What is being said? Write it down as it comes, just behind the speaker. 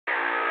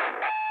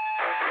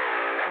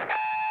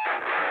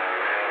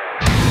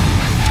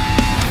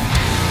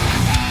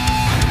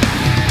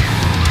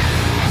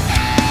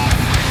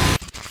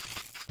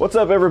What's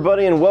up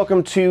everybody, and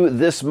welcome to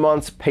this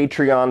month's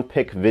Patreon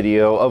pick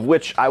video, of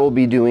which I will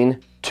be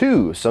doing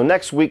 2. So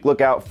next week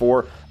look out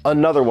for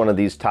another one of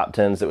these top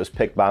 10s that was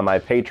picked by my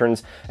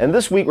patrons. And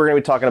this week we're going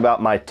to be talking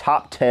about my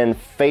top 10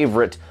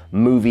 favorite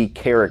movie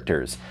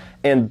characters.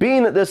 And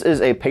being that this is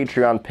a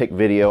Patreon pick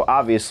video,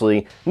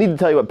 obviously, need to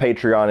tell you what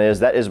Patreon is.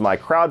 That is my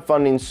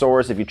crowdfunding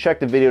source. If you check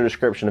the video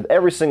description of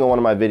every single one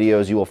of my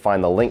videos, you will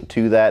find the link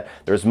to that.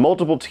 There's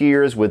multiple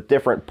tiers with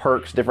different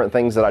perks, different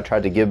things that I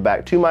tried to give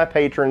back to my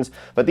patrons,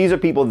 but these are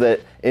people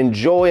that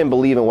enjoy and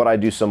believe in what I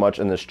do so much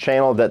in this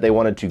channel that they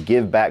wanted to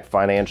give back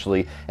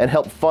financially and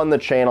help fund the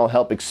channel,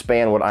 help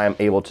expand what I am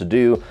able to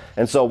do.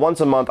 And so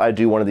once a month I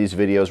do one of these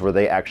videos where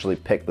they actually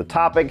pick the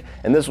topic,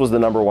 and this was the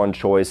 #1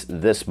 choice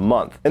this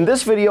month. And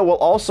this video will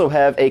also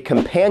have a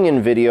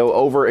companion video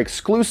over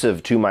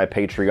exclusive to my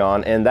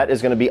Patreon, and that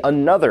is going to be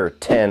another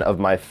 10 of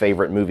my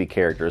favorite movie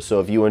characters. So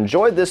if you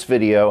enjoyed this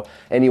video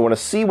and you want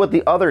to see what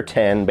the other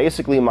 10,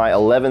 basically my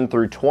 11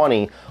 through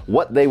 20,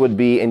 what they would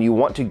be, and you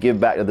want to give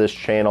back to this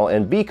channel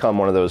and become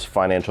one of those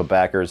financial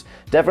backers,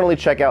 definitely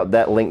check out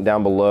that link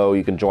down below.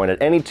 You can join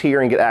at any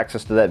tier and get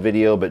access to that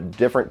video, but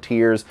different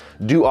tiers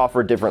do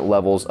offer different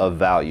levels of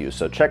value.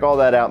 So check all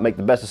that out, make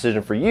the best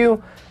decision for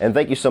you, and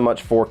thank you so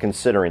much for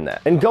considering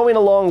that. And going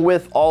along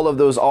with all of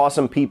those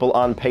awesome people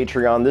on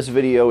Patreon, this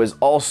video is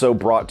also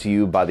brought to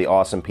you by the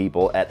awesome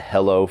people at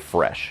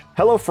HelloFresh.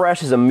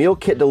 HelloFresh is a meal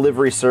kit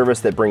delivery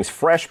service that brings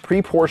fresh,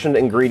 pre-portioned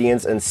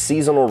ingredients and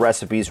seasonal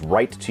recipes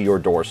right to your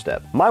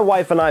doorstep. My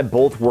wife and I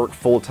both work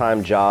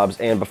full-time jobs,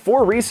 and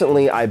before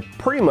recently, I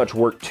pretty much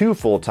worked 2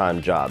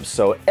 full-time jobs,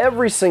 so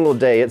every single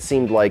day it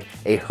seemed like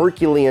a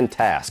Herculean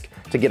task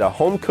to get a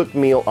home-cooked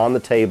meal on the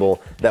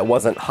table that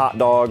wasn't hot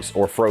dogs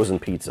or frozen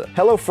pizza.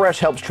 HelloFresh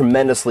helps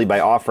tremendously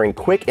by offering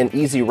quick and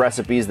easy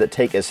recipes that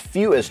take as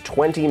few as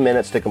 20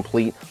 minutes to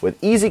complete,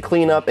 with easy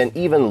cleanup and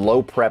even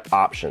low prep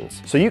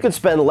options. So you can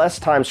spend less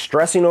time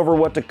stressing over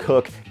what to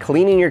cook,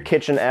 cleaning your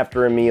kitchen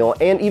after a meal,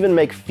 and even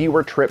make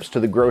fewer trips to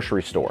the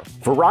grocery store.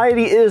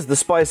 Variety is the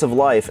spice of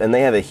life, and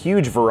they have a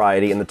huge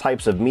variety in the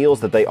types of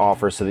meals that they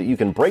offer so that you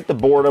can break the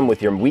boredom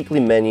with your weekly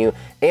menu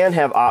and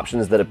have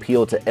options that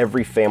appeal to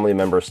every family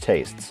member's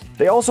taste.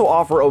 They also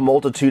offer a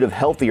multitude of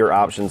healthier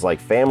options like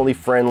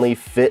family-friendly,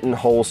 fit and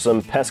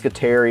wholesome,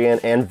 pescatarian,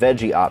 and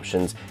veggie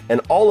options,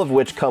 and all of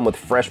which come with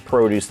fresh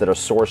produce that are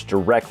sourced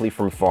directly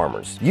from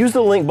farmers. Use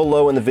the link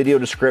below in the video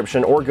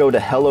description or go to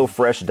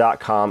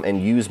HelloFresh.com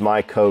and use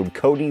my code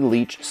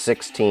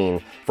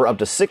CodyLeach16 for up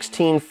to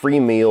 16 free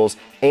meals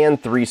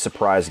and 3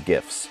 surprise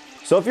gifts.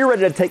 So if you're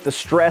ready to take the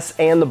stress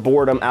and the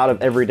boredom out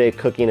of everyday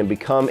cooking and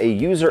become a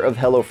user of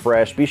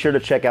HelloFresh, be sure to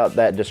check out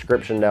that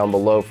description down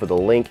below for the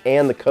link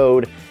and the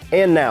code.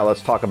 And now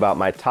let's talk about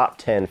my top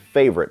 10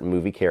 favorite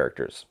movie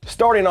characters.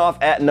 Starting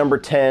off at number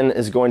 10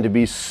 is going to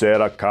be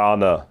Sarah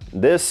Connor.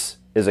 This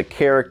is a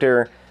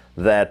character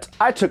that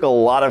I took a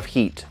lot of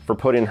heat for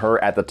putting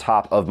her at the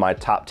top of my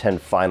top 10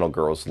 final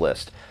girls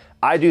list.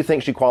 I do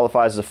think she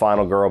qualifies as a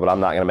final girl, but I'm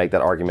not going to make that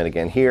argument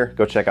again here.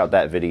 Go check out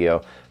that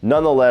video.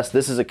 Nonetheless,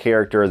 this is a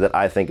character that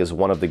I think is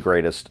one of the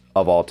greatest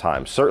of all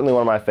time. Certainly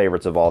one of my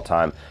favorites of all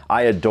time.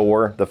 I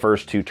adore the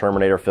first 2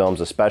 Terminator films,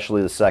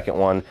 especially the second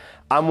one.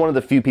 I'm one of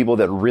the few people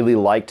that really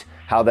liked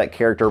how that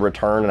character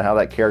returned and how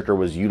that character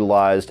was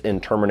utilized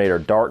in Terminator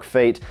Dark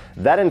Fate.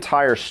 That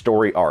entire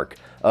story arc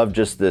of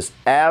just this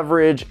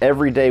average,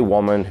 everyday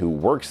woman who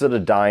works at a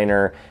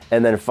diner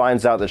and then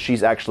finds out that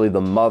she's actually the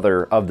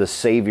mother of the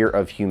savior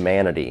of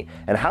humanity,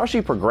 and how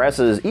she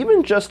progresses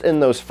even just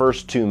in those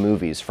first 2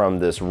 movies from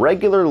this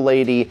regular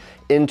lady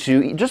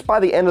into, just by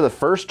the end of the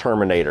first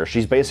Terminator,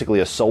 she's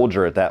basically a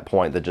soldier at that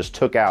point that just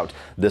took out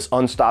this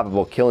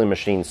unstoppable killing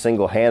machine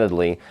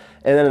single-handedly.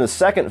 And then in the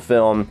second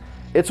film,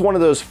 it's one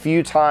of those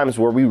few times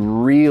where we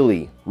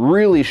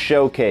really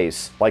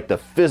showcase like the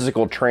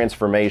physical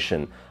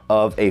transformation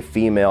of a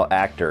female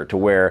actor, to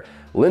where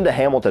Linda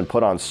Hamilton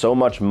put on so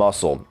much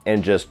muscle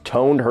and just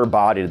toned her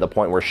body to the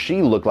point where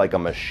she looked like a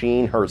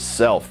machine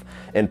herself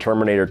in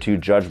Terminator 2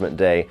 Judgment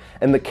Day.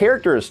 And the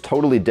character is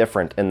totally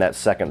different in that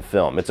second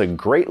film. It's a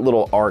great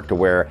little arc to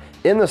where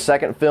in the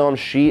second film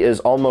she is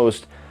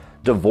almost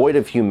devoid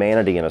of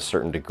humanity in a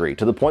certain degree,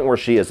 to the point where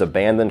she has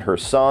abandoned her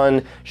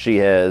son. She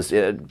has,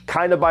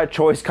 kind of by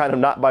choice, kind of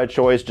not by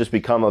choice, just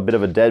become a bit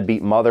of a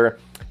deadbeat mother.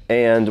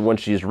 And when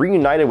she's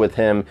reunited with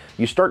him,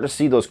 you start to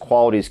see those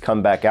qualities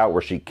come back out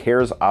where she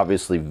cares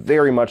obviously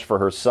very much for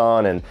her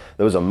son, and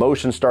those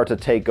emotions start to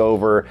take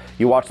over.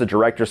 You watch the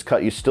director's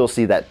cut, you still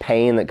see that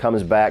pain that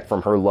comes back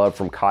from her love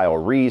from Kyle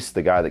Reese,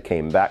 the guy that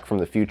came back from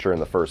the future in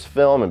the first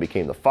film and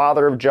became the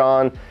father of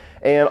John,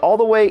 and all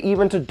the way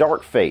even to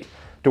Dark Fate,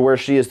 to where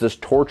she is this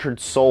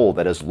tortured soul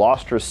that has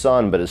lost her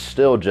son but is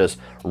still just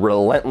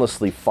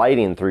relentlessly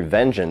fighting through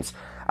vengeance.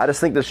 I just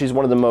think that she's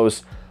one of the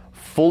most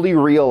fully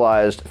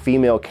realized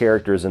female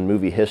characters in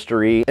movie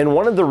history, and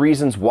one of the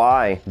reasons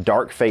why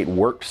Dark Fate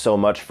worked so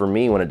much for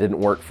me when it didn't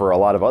work for a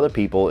lot of other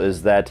people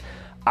is that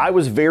I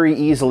was very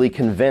easily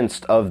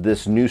convinced of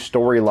this new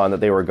storyline that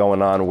they were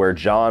going on, where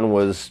John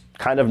was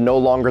kind of no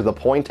longer the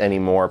point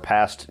anymore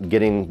past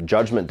getting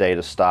Judgment Day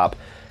to stop,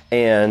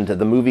 and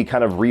the movie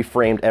kind of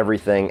reframed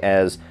everything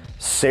as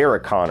Sarah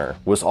Connor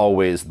was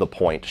always the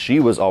point. She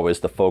was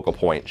always the focal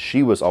point.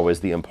 She was always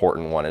the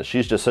important one. And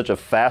she's just such a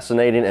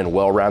fascinating and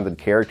well-rounded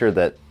character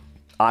that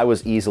I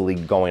was easily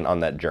going on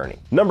that journey.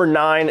 Number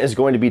 9 is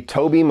going to be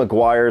Tobey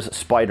Maguire's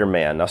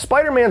Spider-Man. Now,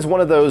 Spider-Man's one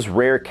of those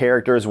rare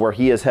characters where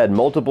he has had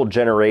multiple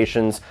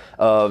generations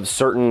of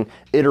certain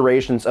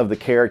iterations of the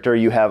character.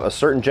 You have a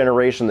certain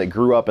generation that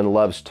grew up and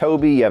loves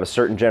Tobey. You have a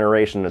certain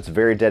generation that's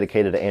very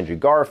dedicated to Andrew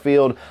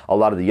Garfield. A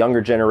lot of the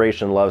younger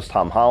generation loves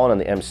Tom Holland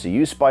and the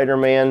MCU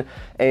Spider-Man.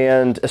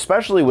 And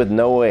especially with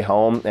No Way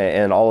Home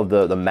and all of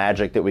the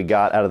magic that we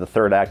got out of the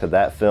third act of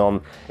that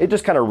film, it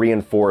just kind of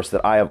reinforced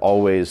that I have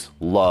always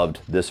loved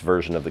this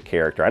version of the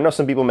character. I know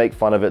some people make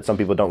fun of it, some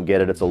people don't get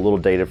it, it's a little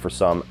dated for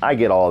some. I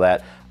get all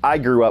that. I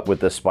grew up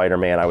with this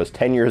Spider-Man. I was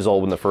 10 years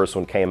old when the first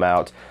one came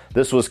out.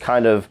 This was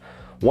kind of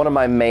one of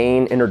my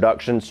main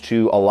introductions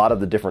to a lot of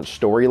the different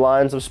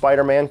storylines of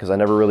Spider-Man, because I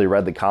never really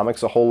read the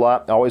comics a whole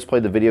lot. I always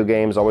played the video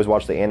games, always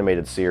watched the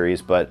animated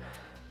series, but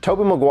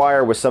Tobey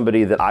Maguire was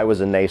somebody that I was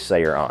a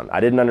naysayer on.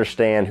 I didn't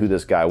understand who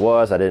this guy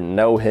was. I didn't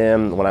know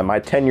him. When my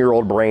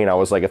 10-year-old brain, I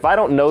was like, if I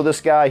don't know this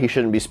guy, he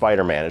shouldn't be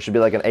Spider-Man. It should be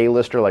like an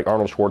A-lister like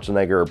Arnold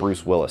Schwarzenegger or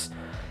Bruce Willis.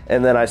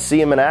 And then I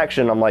see him in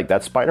action, I'm like,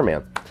 that's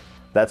Spider-Man.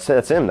 That's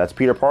him, that's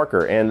Peter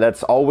Parker. And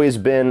that's always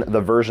been the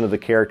version of the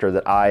character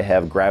that I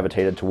have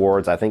gravitated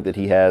towards. I think that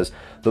he has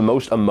the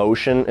most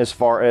emotion as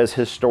far as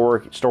his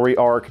story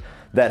arc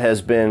that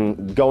has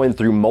been going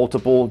through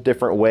multiple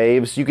different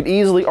waves. You could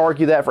easily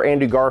argue that for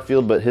Andrew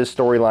Garfield, but his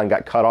storyline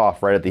got cut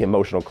off right at the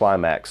emotional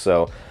climax.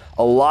 So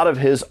a lot of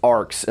his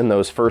arcs in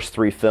those first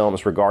 3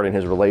 films regarding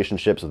his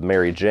relationships with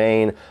Mary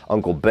Jane,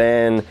 Uncle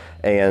Ben,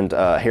 and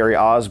Harry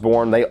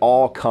Osborn, they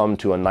all come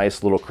to a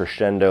nice little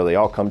crescendo. They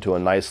all come to a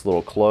nice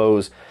little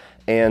close.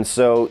 And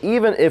so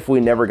even if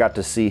we never got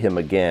to see him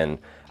again,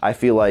 I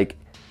feel like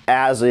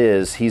as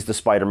is, he's the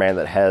Spider-Man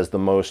that has the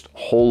most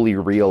wholly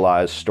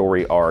realized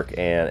story arc,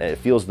 and it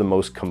feels the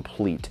most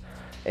complete.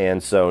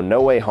 And so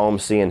No Way Home,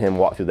 seeing him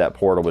walk through that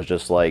portal was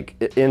just like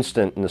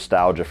instant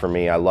nostalgia for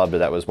me. I loved it.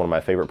 That was one of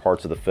my favorite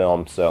parts of the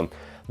film. So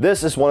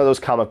this is one of those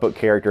comic book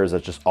characters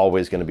that's just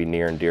always going to be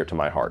near and dear to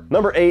my heart.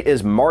 Number 8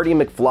 is Marty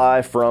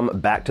McFly from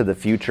Back to the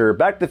Future.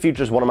 Back to the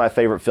Future is one of my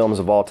favorite films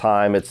of all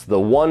time. It's the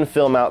one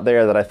film out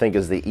there that I think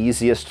is the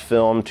easiest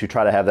film to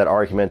try to have that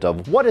argument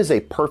of what is a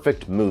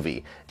perfect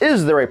movie?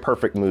 Is there a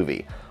perfect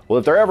movie? Well,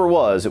 if there ever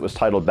was, it was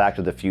titled Back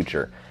to the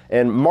Future.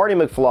 And Marty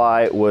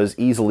McFly was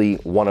easily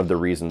one of the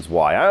reasons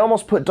why. I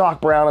almost put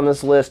Doc Brown on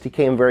this list. He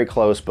came very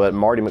close, but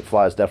Marty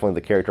McFly is definitely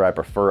the character I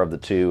prefer of the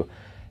two.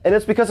 And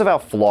it's because of how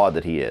flawed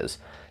that he is.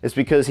 It's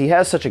because he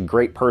has such a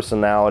great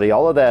personality,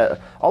 all of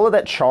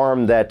that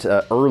charm that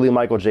early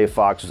Michael J.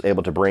 Fox was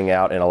able to bring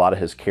out in a lot of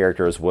his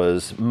characters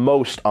was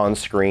most on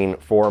screen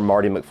for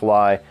Marty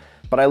McFly.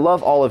 But I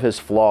love all of his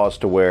flaws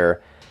to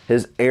where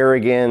his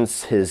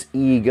arrogance, his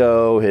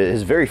ego,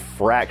 his very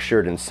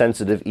fractured and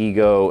sensitive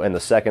ego in the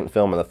second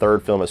film and the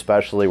third film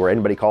especially, where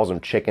anybody calls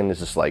him chicken, is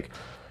just like,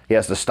 he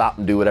has to stop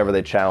and do whatever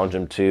they challenge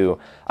him to.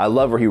 I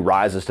love where he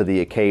rises to the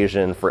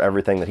occasion for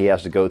everything that he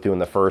has to go through in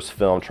the first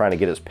film, trying to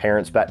get his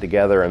parents back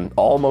together and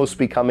almost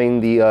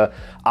becoming the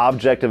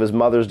object of his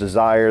mother's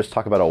desires.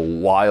 Talk about a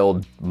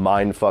wild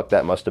mindfuck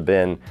that must have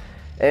been.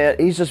 And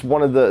he's just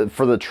one of the,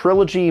 for the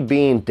trilogy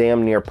being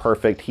damn near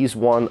perfect, he's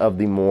one of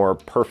the more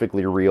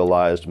perfectly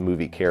realized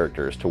movie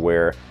characters, to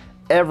where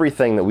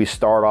everything that we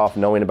start off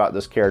knowing about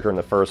this character in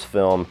the first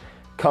film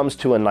comes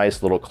to a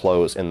nice little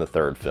close in the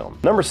third film.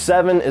 Number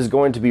 7 is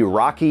going to be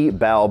Rocky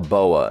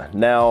Balboa.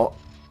 Now,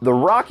 the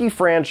Rocky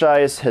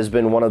franchise has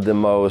been one of the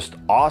most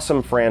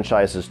awesome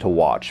franchises to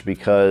watch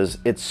because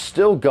it's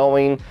still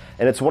going,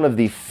 and it's one of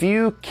the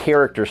few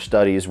character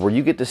studies where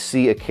you get to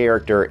see a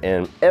character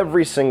in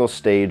every single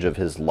stage of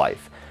his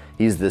life.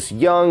 He's this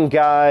young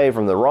guy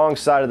from the wrong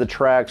side of the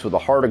tracks with a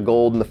heart of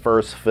gold in the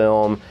first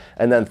film,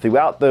 and then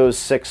throughout those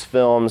 6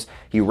 films,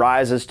 he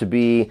rises to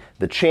be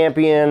the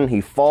champion,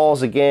 he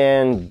falls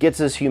again, gets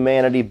his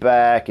humanity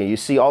back, and you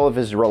see all of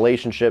his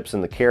relationships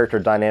and the character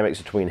dynamics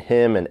between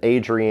him and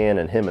Adrian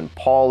and him and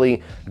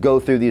Paulie go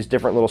through these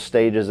different little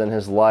stages in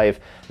his life.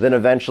 Then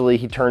eventually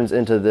he turns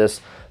into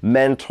this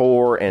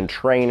mentor and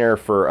trainer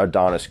for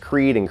Adonis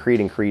Creed and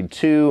Creed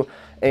 2.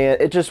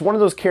 And it's just one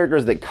of those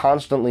characters that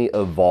constantly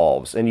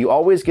evolves, and you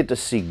always get to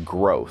see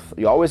growth.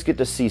 You always get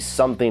to see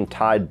something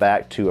tied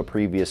back to a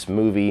previous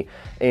movie,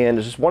 and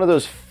it's just one of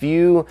those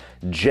few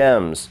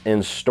gems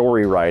in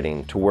story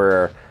writing to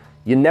where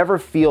you never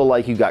feel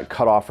like you got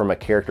cut off from a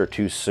character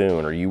too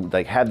soon, or you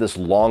like had this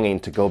longing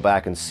to go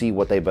back and see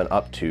what they've been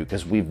up to,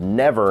 because we've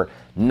never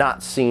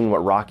not seen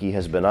what Rocky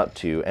has been up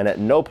to, and at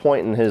no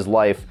point in his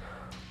life,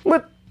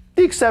 with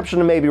the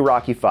exception of maybe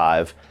Rocky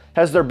V,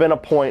 has there been a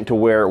point to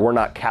where we're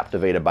not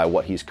captivated by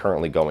what he's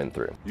currently going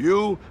through.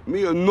 You,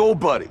 me, or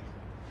nobody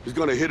is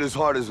gonna hit as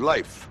hard as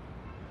life.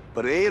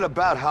 But it ain't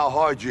about how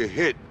hard you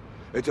hit.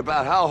 It's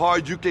about how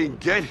hard you can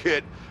get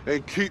hit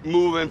and keep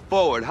moving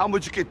forward. How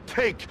much you can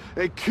take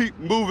and keep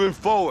moving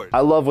forward. I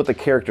love what the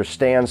character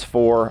stands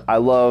for. I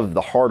love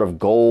the heart of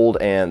gold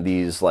and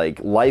these like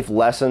life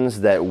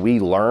lessons that we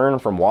learn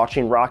from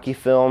watching Rocky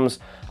films.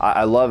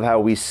 I love how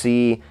we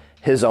see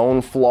his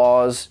own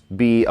flaws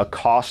be a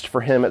cost for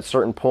him at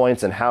certain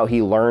points and how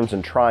he learns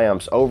and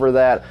triumphs over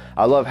that.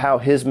 I love how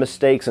his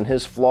mistakes and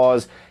his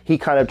flaws, he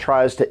kind of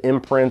tries to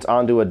imprint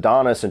onto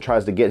Adonis and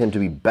tries to get him to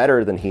be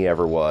better than he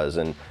ever was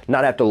and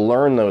not have to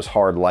learn those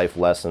hard life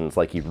lessons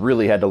like he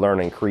really had to learn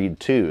in Creed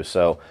 2.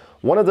 So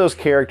one of those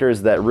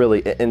characters that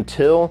really,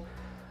 until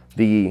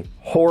the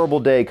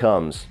horrible day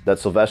comes that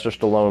Sylvester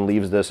Stallone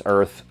leaves this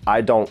earth, I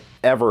don't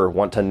ever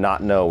want to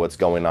not know what's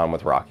going on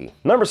with Rocky.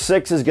 Number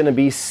 6 is going to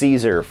be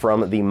Caesar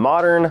from the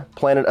modern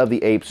Planet of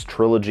the Apes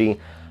trilogy.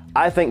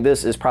 I think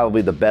this is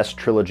probably the best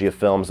trilogy of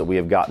films that we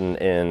have gotten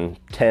in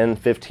 10,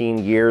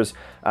 15 years.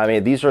 I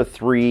mean, these are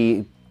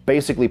 3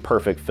 basically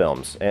perfect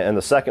films, and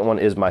the second one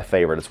is my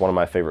favorite. It's one of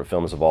my favorite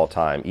films of all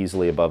time,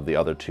 easily above the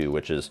other 2,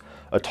 which is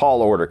a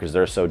tall order because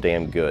they're so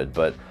damn good.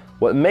 But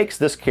what makes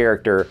this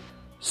character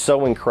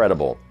so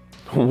incredible,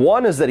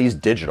 one is that he's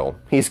digital.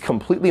 He's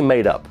completely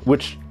made up,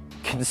 which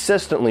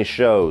consistently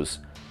shows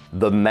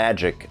the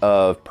magic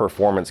of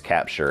performance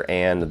capture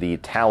and the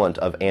talent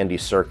of Andy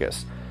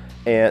Serkis.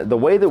 And the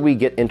way that we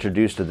get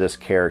introduced to this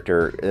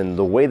character and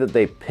the way that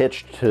they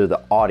pitched to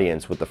the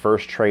audience with the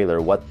first trailer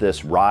what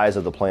this Rise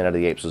of the Planet of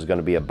the Apes was going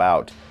to be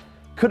about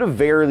could have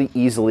very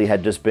easily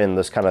had just been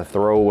this kind of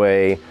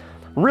throwaway,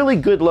 really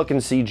good-looking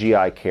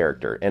CGI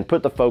character and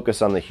put the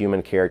focus on the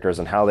human characters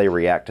and how they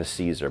react to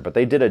Caesar. But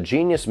they did a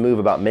genius move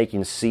about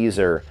making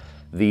Caesar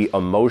the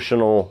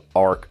emotional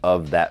arc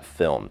of that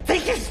film.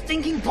 Take your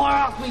stinking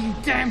paw off me, you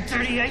damn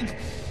dirty ape!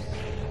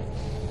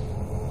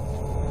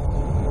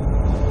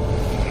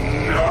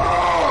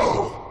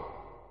 No!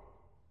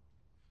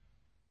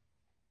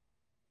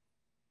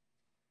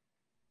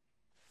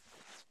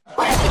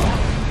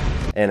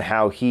 And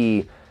how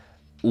he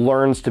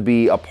learns to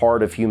be a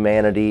part of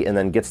humanity and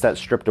then gets that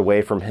stripped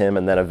away from him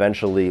and then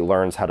eventually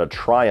learns how to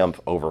triumph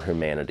over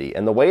humanity.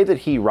 And the way that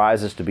he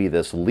rises to be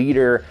this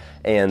leader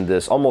and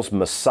this almost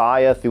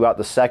messiah throughout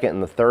the second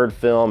and the third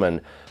film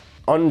and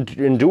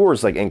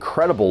endures like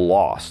incredible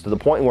loss to the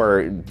point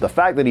where the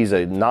fact that he's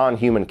a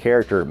non-human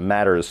character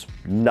matters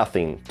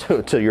nothing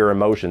to your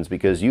emotions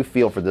because you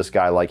feel for this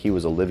guy like he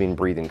was a living,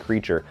 breathing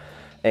creature.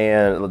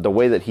 And the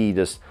way that he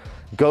just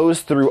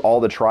goes through all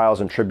the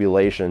trials and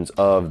tribulations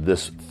of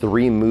this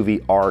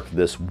 3-movie arc,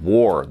 this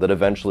war that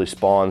eventually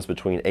spawns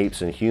between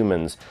apes and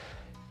humans,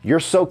 you're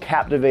so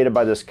captivated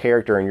by this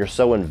character and you're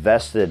so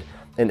invested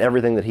in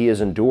everything that he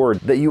has endured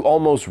that you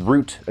almost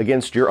root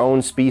against your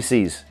own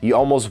species. You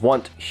almost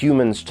want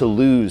humans to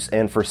lose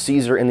and for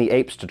Caesar and the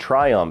apes to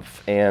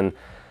triumph. And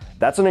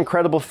that's an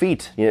incredible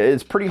feat. You know,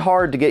 it's pretty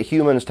hard to get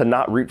humans to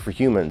not root for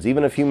humans.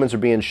 Even if humans are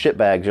being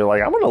shitbags, you're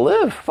like, I'm gonna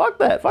live. Fuck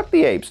that. Fuck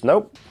the apes.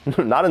 Nope.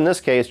 Not in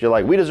this case. You're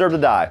like, we deserve to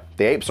die.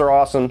 The apes are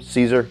awesome.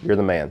 Caesar, you're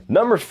the man.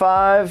 Number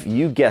 5,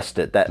 you guessed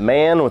it. That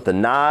man with the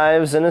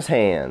knives in his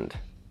hand.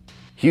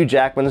 Hugh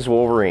Jackman's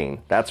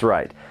Wolverine. That's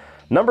right.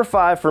 Number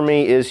 5 for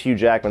me is Hugh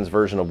Jackman's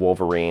version of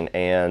Wolverine.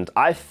 And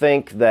I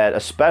think that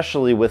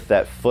especially with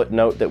that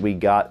footnote that we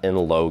got in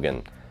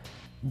Logan,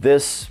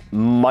 this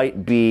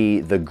might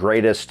be the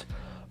greatest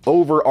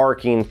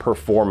overarching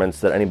performance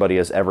that anybody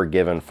has ever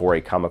given for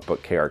a comic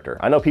book character.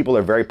 I know people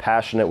are very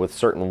passionate with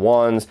certain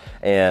ones,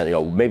 and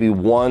maybe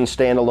one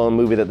standalone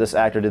movie that this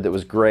actor did that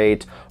was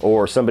great,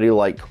 or somebody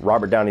like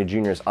Robert Downey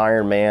Jr.'s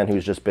Iron Man,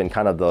 who's just been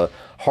kind of the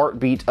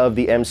heartbeat of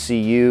the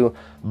MCU.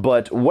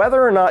 But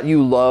whether or not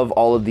you love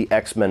all of the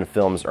X-Men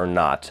films or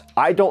not,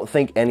 I don't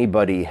think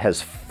anybody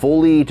has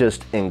fully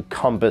just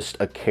encompassed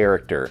a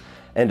character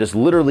and just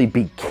literally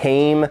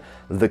became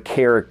the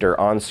character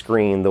on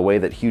screen the way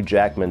that Hugh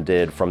Jackman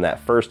did from that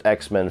first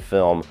X-Men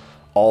film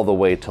all the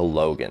way to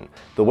Logan.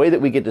 The way that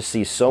we get to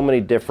see so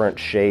many different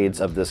shades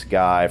of this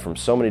guy, from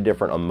so many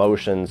different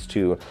emotions,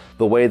 to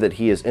the way that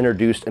he is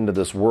introduced into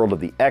this world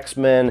of the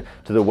X-Men,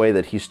 to the way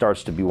that he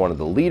starts to be one of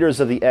the leaders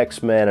of the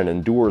X-Men and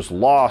endures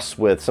loss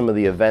with some of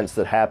the events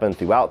that happen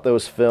throughout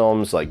those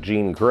films, like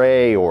Jean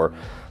Grey or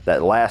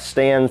that Last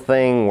Stand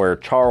thing where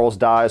Charles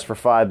dies for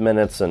 5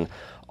 minutes and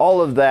all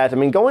of that. I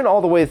mean, going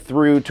all the way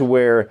through to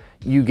where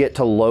you get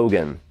to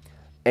Logan.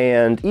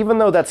 And even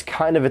though that's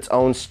kind of its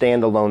own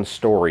standalone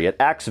story, it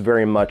acts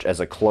very much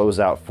as a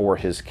closeout for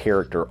his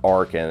character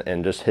arc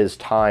and just his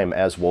time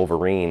as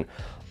Wolverine.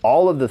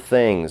 All of the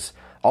things,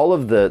 all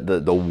of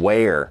the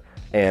wear,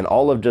 and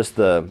all of just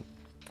the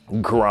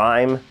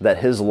grime that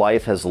his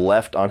life has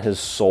left on his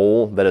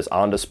soul that is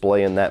on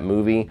display in that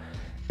movie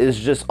is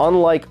just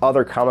unlike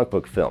other comic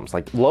book films.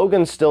 Like,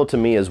 Logan still to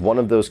me is one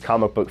of those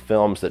comic book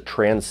films that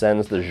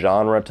transcends the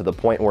genre to the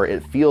point where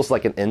it feels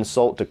like an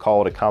insult to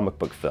call it a comic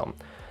book film.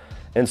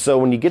 And so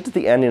when you get to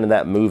the ending of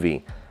that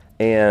movie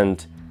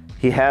and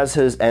he has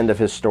his end of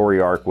his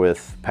story arc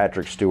with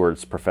Patrick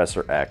Stewart's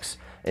Professor X,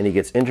 and he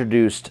gets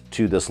introduced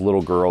to this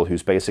little girl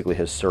who's basically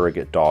his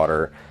surrogate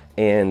daughter,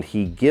 and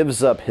he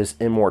gives up his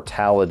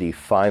immortality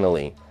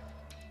finally,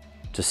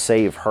 to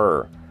save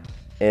her.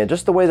 And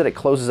just the way that it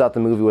closes out the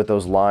movie with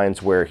those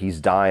lines where he's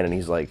dying and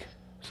he's like,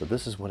 so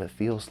this is what it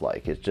feels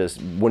like. It's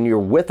just, when you're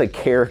with a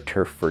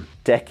character for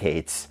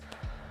decades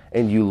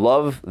and you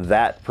love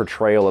that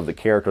portrayal of the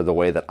character the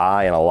way that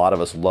I and a lot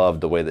of us loved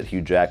the way that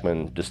Hugh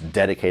Jackman just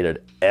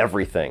dedicated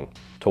everything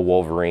to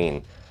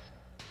Wolverine,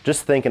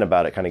 just thinking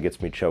about it kind of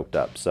gets me choked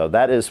up. So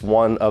that is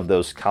one of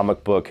those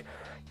comic book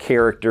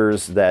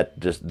characters that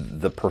just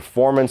the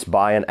performance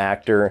by an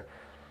actor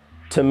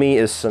to me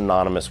is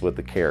synonymous with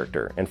the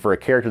character. And for a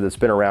character that's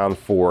been around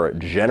for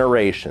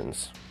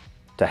generations,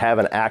 to have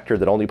an actor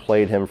that only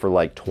played him for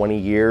like 20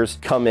 years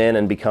come in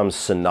and become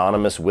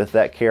synonymous with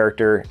that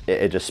character,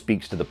 it just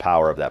speaks to the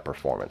power of that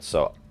performance.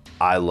 So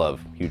I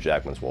love Hugh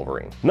Jackman's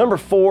Wolverine. Number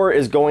 4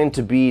 is going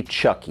to be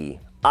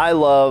Chucky. I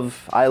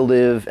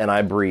live, and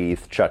I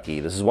breathe Chucky.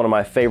 This is one of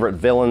my favorite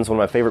villains, one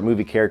of my favorite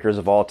movie characters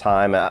of all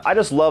time. I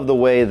just love the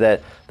way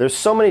that there's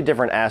so many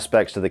different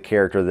aspects to the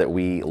character that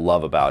we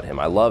love about him.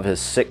 I love his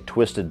sick,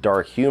 twisted,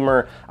 dark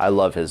humor. I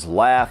love his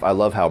laugh. I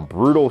love how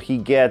brutal he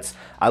gets.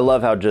 I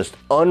love how just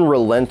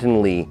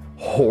unrelentingly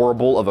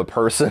horrible of a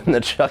person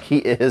that Chucky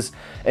is.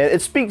 And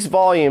it speaks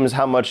volumes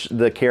how much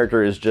the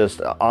character is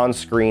just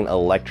on-screen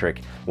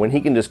electric when he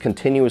can just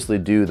continuously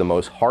do the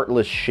most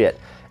heartless shit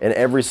in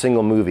every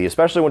single movie,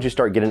 especially once you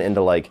start getting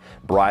into like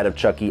Bride of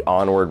Chucky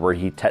onward, where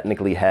he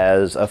technically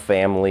has a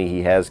family,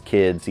 he has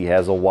kids, he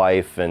has a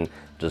wife, and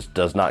just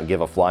does not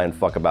give a flying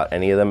fuck about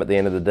any of them at the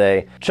end of the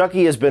day.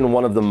 Chucky has been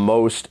one of the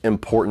most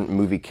important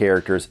movie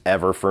characters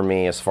ever for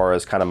me as far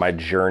as kind of my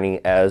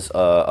journey as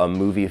a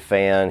movie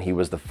fan. He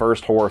was the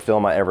first horror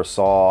film I ever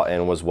saw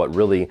and was what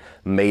really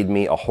made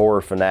me a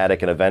horror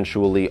fanatic, and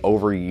eventually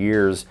over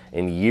years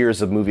and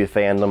years of movie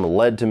fandom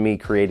led to me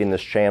creating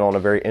this channel in a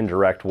very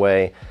indirect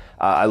way.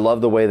 I love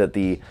the way that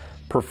the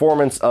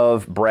performance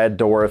of Brad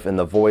Dourif and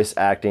the voice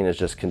acting is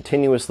just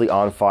continuously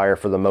on fire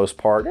for the most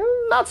part.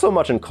 Not so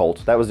much in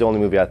Cult. That was the only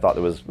movie I thought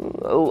that was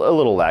a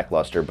little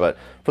lackluster, but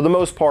for the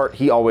most part,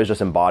 he always just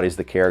embodies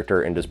the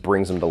character and just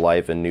brings him to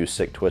life in new,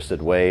 sick,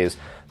 twisted ways.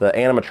 The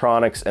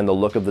animatronics and the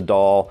look of the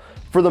doll,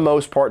 for the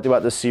most part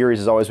throughout the series,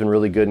 has always been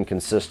really good and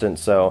consistent.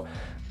 So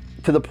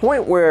to the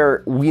point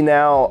where we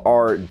now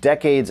are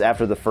decades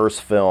after the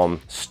first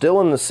film, still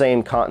in the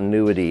same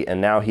continuity,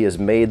 and now he has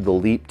made the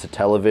leap to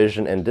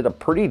television and did a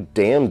pretty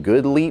damn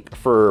good leap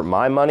for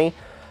my money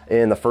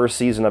in the first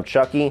season of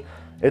Chucky.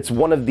 It's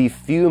one of the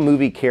few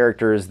movie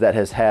characters that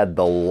has had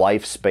the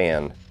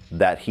lifespan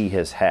that he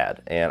has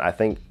had, and I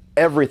think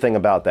everything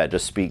about that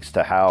just speaks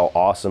to how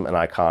awesome and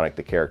iconic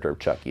the character of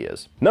Chucky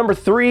is. Number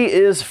 3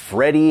 is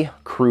Freddy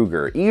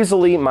Krueger.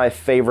 Easily my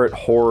favorite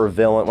horror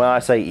villain. Well, I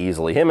say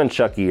easily. Him and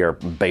Chucky are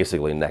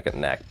basically neck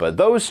and neck, but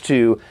those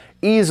two,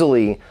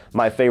 easily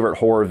my favorite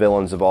horror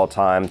villains of all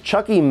time.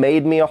 Chucky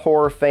made me a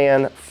horror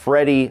fan.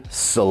 Freddy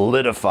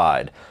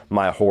solidified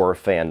my horror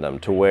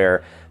fandom to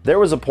where there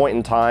was a point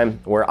in time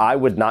where I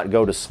would not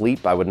go to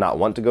sleep. I would not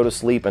want to go to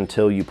sleep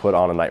until you put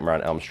on a Nightmare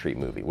on Elm Street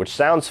movie, which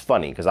sounds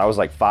funny because I was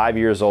like 5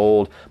 years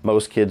old.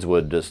 Most kids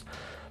would just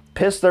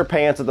piss their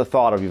pants at the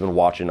thought of even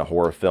watching a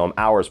horror film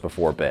hours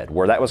before bed,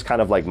 where that was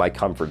kind of like my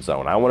comfort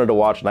zone. I wanted to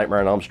watch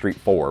Nightmare on Elm Street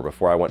 4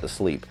 before I went to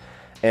sleep.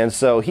 And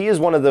so he is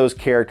one of those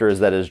characters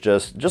that is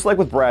just like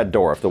with Brad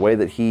Dourif, the way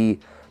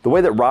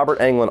that Robert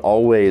Englund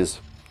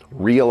always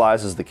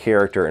realizes the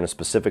character in a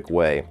specific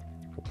way,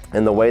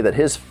 and the way that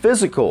his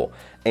physical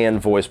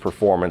and voice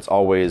performance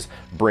always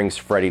brings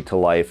Freddy to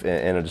life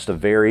in just a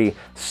very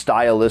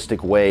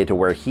stylistic way, to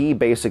where he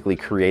basically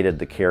created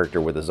the character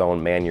with his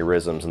own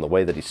mannerisms and the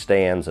way that he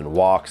stands and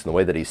walks and the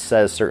way that he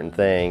says certain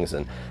things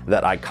and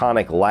that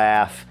iconic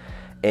laugh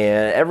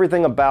and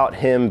everything about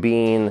him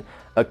being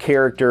a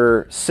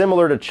character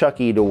similar to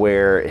Chucky, to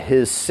where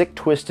his sick,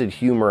 twisted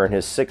humor and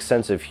his sick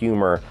sense of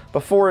humor,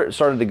 before it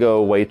started to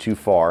go way too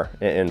far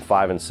in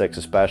 5 and 6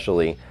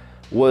 especially,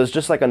 was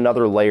just like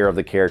another layer of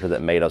the character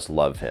that made us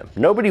love him.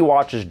 Nobody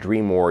watches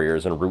Dream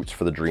Warriors and roots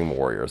for the Dream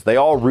Warriors. They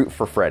all root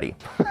for Freddy.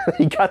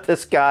 You got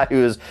this guy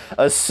who is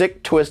a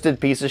sick,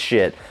 twisted piece of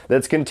shit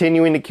that's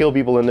continuing to kill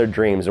people in their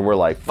dreams, and we're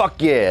like, fuck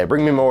yeah,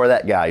 bring me more of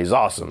that guy, he's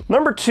awesome.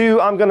 Number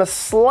 2, I'm gonna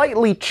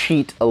slightly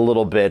cheat a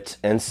little bit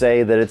and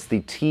say that it's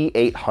the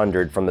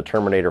T-800 from the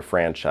Terminator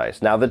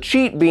franchise. Now, the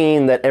cheat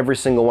being that every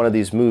single one of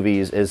these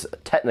movies is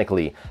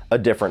technically a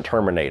different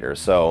Terminator,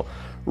 so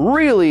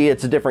really,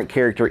 it's a different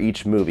character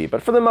each movie,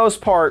 but for the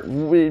most part,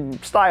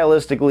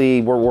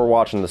 stylistically, we're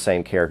watching the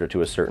same character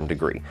to a certain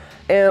degree.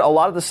 And a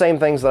lot of the same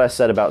things that I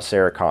said about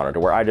Sarah Connor, to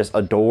where I just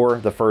adore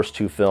the first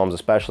 2 films,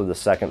 especially the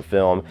second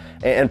film,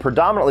 and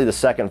predominantly the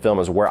second film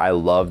is where I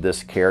love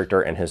this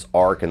character and his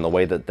arc and the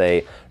way that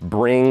they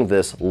bring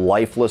this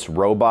lifeless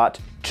robot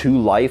to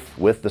life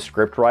with the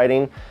script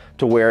writing,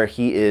 to where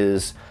he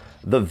is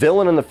the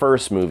villain in the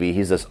first movie.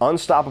 He's this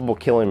unstoppable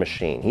killing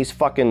machine. He's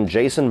fucking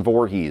Jason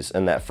Voorhees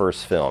in that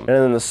first film.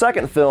 And in the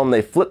second film,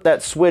 they flip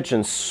that switch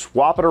and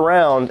swap it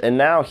around, and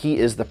now he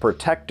is the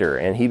protector,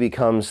 and he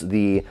becomes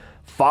the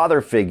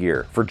father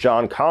figure for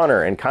John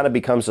Connor and kind of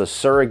becomes a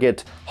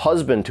surrogate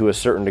husband to a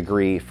certain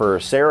degree for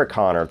Sarah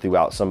Connor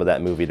throughout some of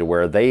that movie, to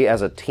where they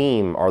as a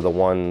team are the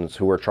ones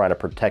who are trying to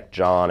protect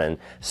John and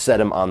set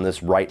him on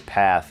this right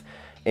path.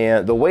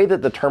 And the way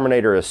that the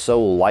Terminator is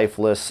so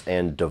lifeless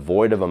and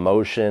devoid of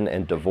emotion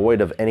and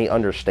devoid of any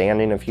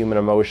understanding of human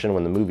emotion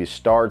when the movie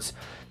starts,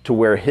 to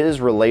where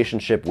his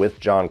relationship with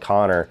John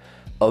Connor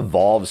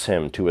evolves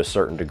him to a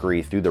certain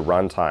degree through the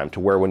runtime, to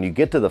where when you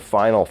get to the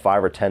final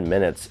 5 or 10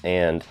 minutes,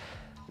 and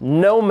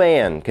no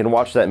man can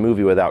watch that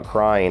movie without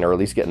crying or at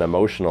least getting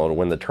emotional,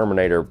 when the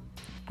Terminator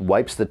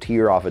wipes the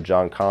tear off of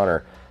John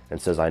Connor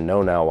and says, "I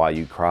know now why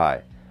you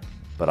cry,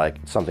 but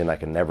something I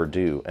can never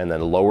do," and then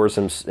lowers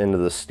him into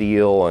the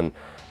steel, and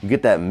you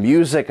get that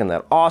music and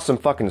that awesome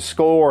fucking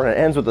score, and it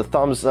ends with the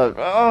thumbs up.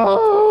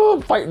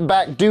 Oh, fighting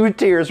back dude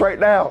tears right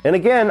now. And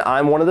again,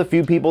 I'm one of the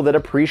few people that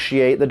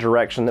appreciate the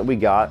direction that we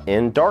got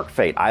in Dark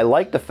Fate. I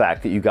like the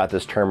fact that you got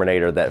this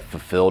Terminator that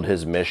fulfilled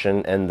his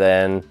mission, and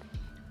then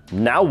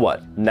now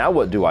what? Now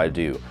what do I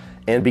do?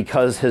 And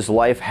because his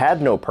life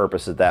had no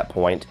purpose at that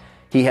point,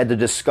 he had to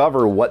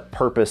discover what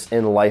purpose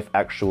in life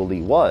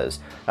actually was.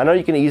 I know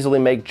you can easily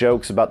make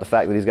jokes about the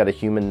fact that he's got a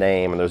human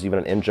name, and there's even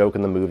an in-joke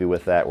in the movie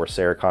with that where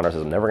Sarah Connor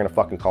says, "I'm never gonna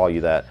fucking call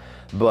you that."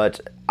 But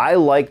I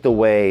like the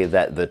way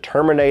that the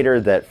Terminator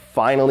that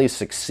finally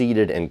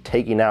succeeded in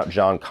taking out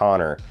John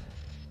Connor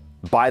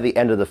by the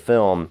end of the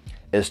film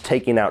is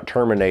taking out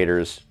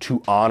Terminators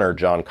to honor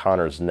John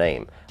Connor's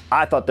name.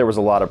 I thought there was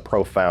a lot of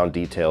profound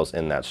details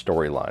in that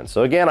storyline.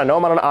 So again, I know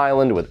I'm on an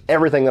island with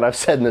everything that I've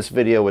said in this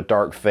video with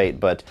Dark Fate,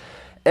 but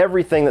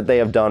everything that they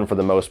have done for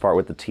the most part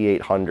with the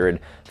T-800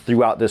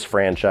 throughout this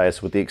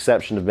franchise, with the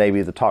exception of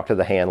maybe the talk to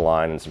the hand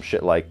line and some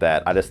shit like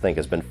that, I just think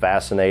has been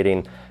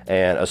fascinating,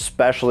 and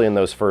especially in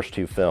those first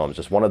two films,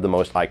 just one of the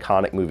most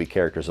iconic movie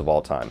characters of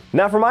all time.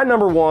 Now for my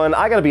number one,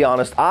 I gotta be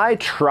honest, I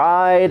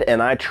tried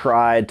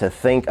to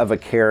think of a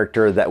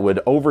character that would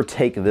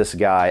overtake this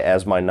guy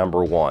as my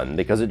number one,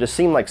 because it just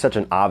seemed like such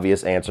an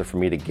obvious answer for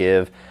me to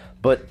give.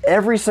 But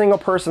every single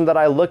person that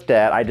I looked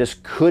at, I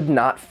just could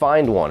not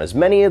find one. As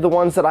many of the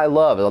ones that I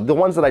love, the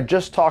ones that I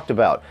just talked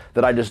about,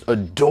 that I just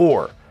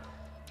adore,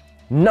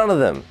 none of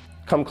them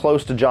come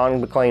close to John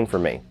McClane for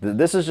me.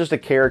 This is just a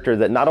character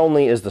that not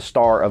only is the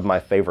star of my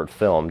favorite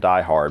film,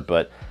 Die Hard,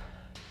 but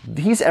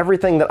he's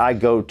everything that I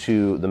go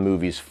to the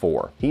movies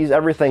for. He's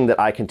everything that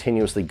I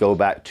continuously go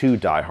back to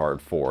Die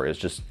Hard for. It's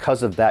just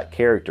because of that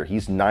character.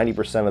 He's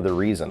 90% of the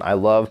reason. I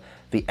love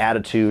the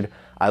attitude.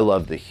 I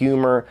love the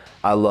humor.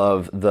 I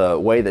love the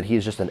way that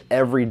he's just an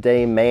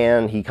everyday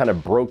man. He kind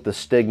of broke the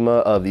stigma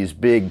of these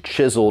big,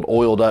 chiseled,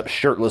 oiled up,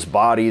 shirtless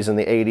bodies in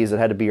the 80s that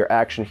had to be your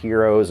action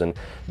heroes and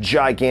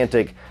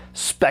gigantic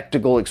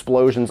spectacle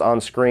explosions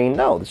on screen.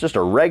 No, it's just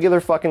a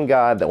regular fucking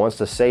guy that wants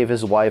to save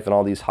his wife and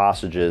all these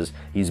hostages.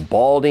 He's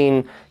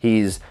balding,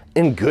 he's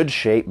in good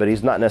shape, but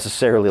he's not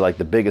necessarily like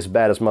the biggest,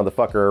 baddest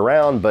motherfucker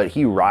around, but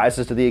he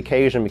rises to the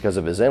occasion because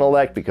of his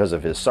intellect, because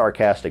of his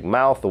sarcastic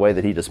mouth, the way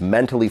that he just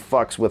mentally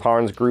fucks with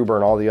Hans Gruber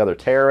and all the other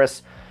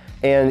terrorists.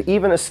 And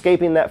even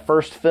escaping that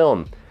first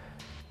film,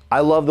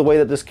 I love the way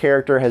that this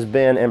character has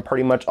been in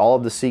pretty much all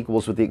of the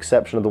sequels with the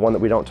exception of the one that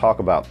we don't talk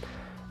about.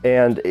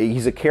 And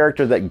he's a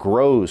character that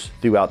grows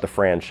throughout the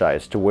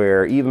franchise, to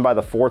where even by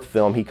the fourth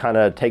film, he kind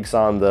of takes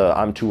on the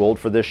 "I'm too old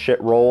for this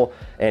shit" role,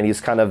 and he's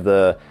kind of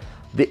the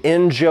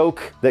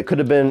in-joke that could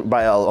have been,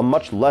 by a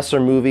much lesser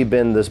movie,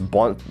 been this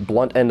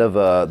blunt end of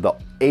the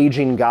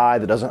aging guy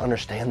that doesn't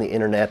understand the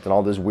internet and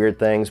all those weird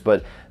things.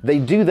 But they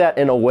do that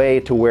in a way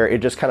to where it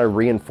just kind of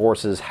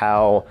reinforces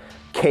how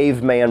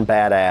caveman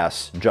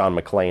badass John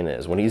McClane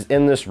is. When he's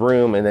in this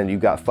room and then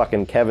you've got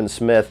fucking Kevin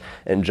Smith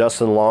and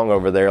Justin Long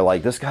over there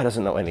like, this guy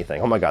doesn't know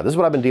anything. Oh my God, this is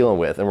what I've been dealing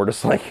with. And we're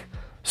just like,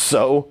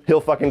 so he'll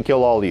fucking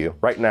kill all of you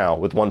right now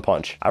with one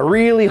punch. I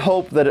really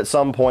hope that at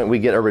some point we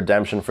get a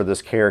redemption for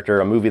this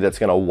character, a movie that's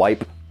gonna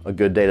wipe A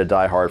Good Day to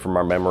Die Hard from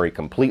our memory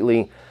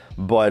completely.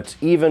 But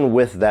even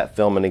with that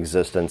film in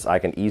existence, I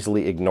can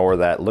easily ignore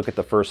that, look at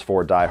the first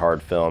 4 Die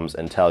Hard films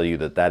and tell you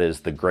that that is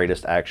the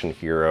greatest action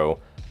hero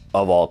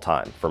of all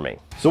time for me.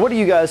 So what do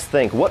you guys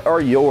think? What are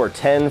your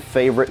 10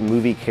 favorite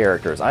movie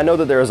characters? I know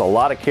that there's a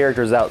lot of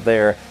characters out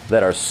there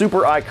that are super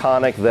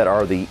iconic, that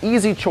are the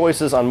easy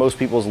choices on most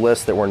people's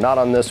lists that were not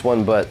on this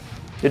one, but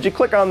did you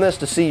click on this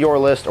to see your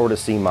list or to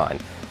see mine?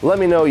 Let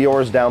me know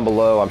yours down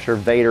below. I'm sure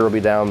Vader will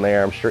be down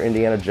there. I'm sure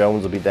Indiana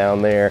Jones will be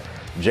down there.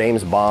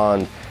 James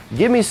Bond.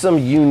 Give me some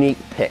unique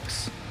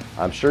picks.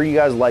 I'm sure you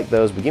guys like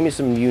those, but give me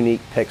some unique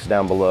picks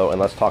down below and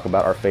let's talk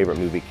about our favorite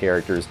movie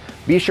characters.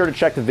 Be sure to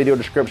check the video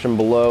description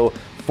below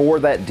for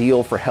that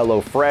deal for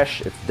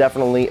HelloFresh. It's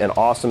definitely an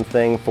awesome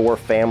thing for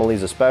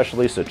families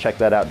especially, so check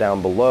that out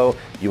down below.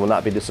 You will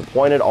not be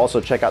disappointed.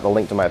 Also check out the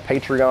link to my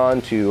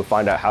Patreon to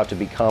find out how to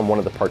become one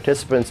of the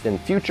participants in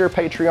future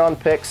Patreon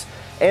picks.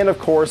 And of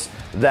course,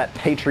 that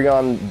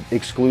Patreon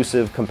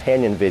exclusive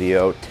companion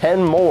video,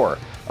 10 more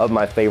of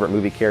my favorite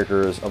movie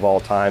characters of all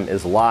time,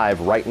 is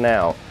live right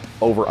now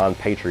over on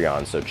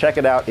Patreon. So check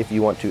it out if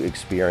you want to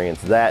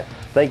experience that.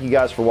 Thank you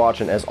guys for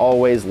watching. As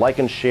always, like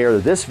and share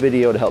this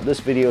video to help this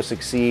video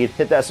succeed.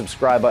 Hit that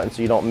subscribe button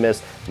so you don't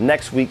miss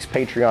next week's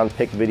Patreon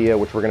pick video,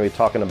 which we're going to be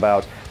talking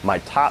about my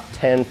top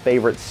 10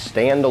 favorite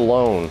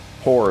standalone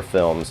horror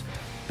films.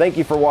 Thank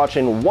you for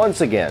watching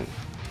once again.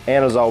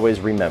 And as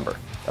always, remember,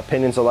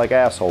 opinions are like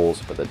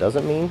assholes, but that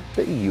doesn't mean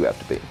that you have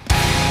to be.